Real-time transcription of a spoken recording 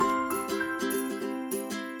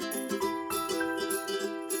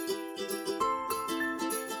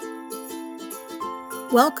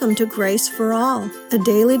Welcome to Grace for All, a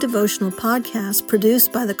daily devotional podcast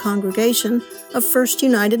produced by the congregation of First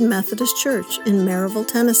United Methodist Church in Maryville,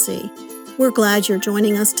 Tennessee. We're glad you're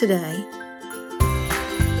joining us today.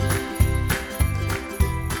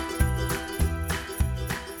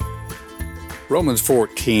 Romans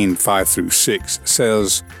 14, 5-6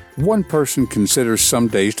 says, one person considers some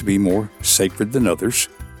days to be more sacred than others,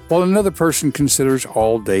 while another person considers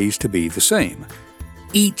all days to be the same.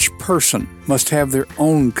 Each person must have their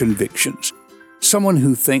own convictions. Someone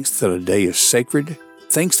who thinks that a day is sacred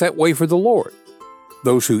thinks that way for the Lord.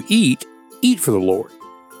 Those who eat for the Lord,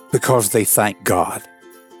 because they thank God.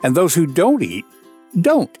 And those who don't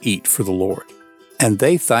eat for the Lord, and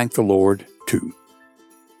they thank the Lord too.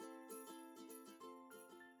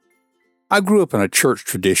 I grew up in a church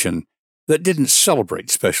tradition that didn't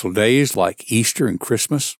celebrate special days like Easter and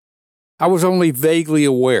Christmas. I was only vaguely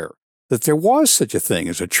aware that there was such a thing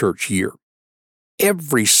as a church year.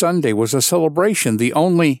 Every Sunday was a celebration, the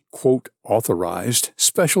only, quote, authorized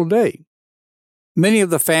special day. Many of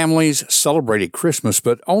the families celebrated Christmas,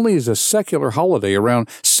 but only as a secular holiday around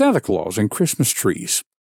Santa Claus and Christmas trees.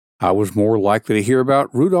 I was more likely to hear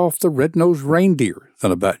about Rudolph the Red-Nosed Reindeer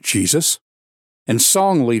than about Jesus. And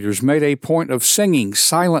song leaders made a point of singing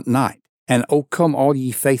Silent Night and O Come All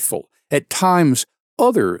Ye Faithful at times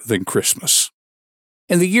other than Christmas.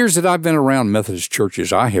 In the years that I've been around Methodist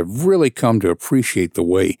churches, I have really come to appreciate the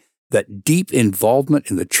way that deep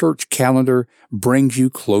involvement in the church calendar brings you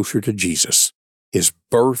closer to Jesus, His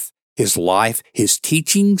birth, His life, His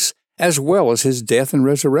teachings, as well as His death and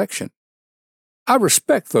resurrection. I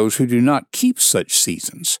respect those who do not keep such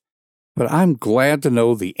seasons, but I'm glad to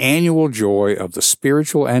know the annual joy of the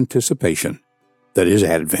spiritual anticipation that is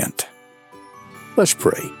Advent. Let's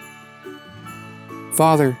pray.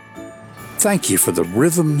 Father, thank you for the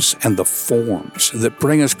rhythms and the forms that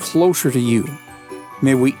bring us closer to you.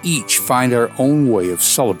 May we each find our own way of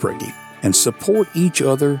celebrating and support each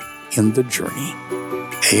other in the journey.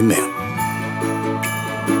 Amen.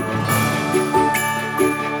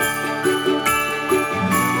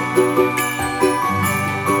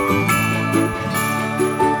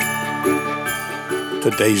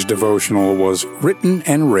 Today's devotional was written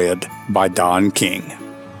and read by Don King.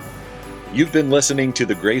 You've been listening to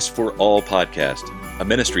the Grace for All podcast, a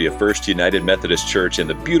ministry of First United Methodist Church in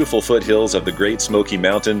the beautiful foothills of the Great Smoky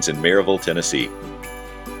Mountains in Maryville, Tennessee.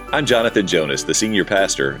 I'm Jonathan Jonas, the senior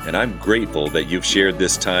pastor, and I'm grateful that you've shared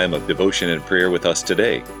this time of devotion and prayer with us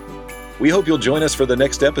today. We hope you'll join us for the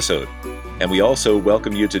next episode, and we also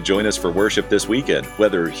welcome you to join us for worship this weekend,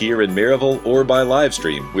 whether here in Maryville or by live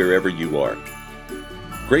stream, wherever you are.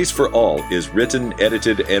 Grace for All is written,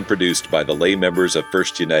 edited, and produced by the lay members of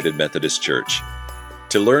First United Methodist Church.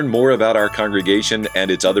 To learn more about our congregation and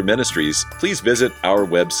its other ministries, please visit our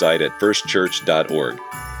website at firstchurch.org.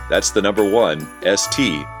 That's the number 1,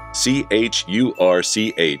 stchurch.org.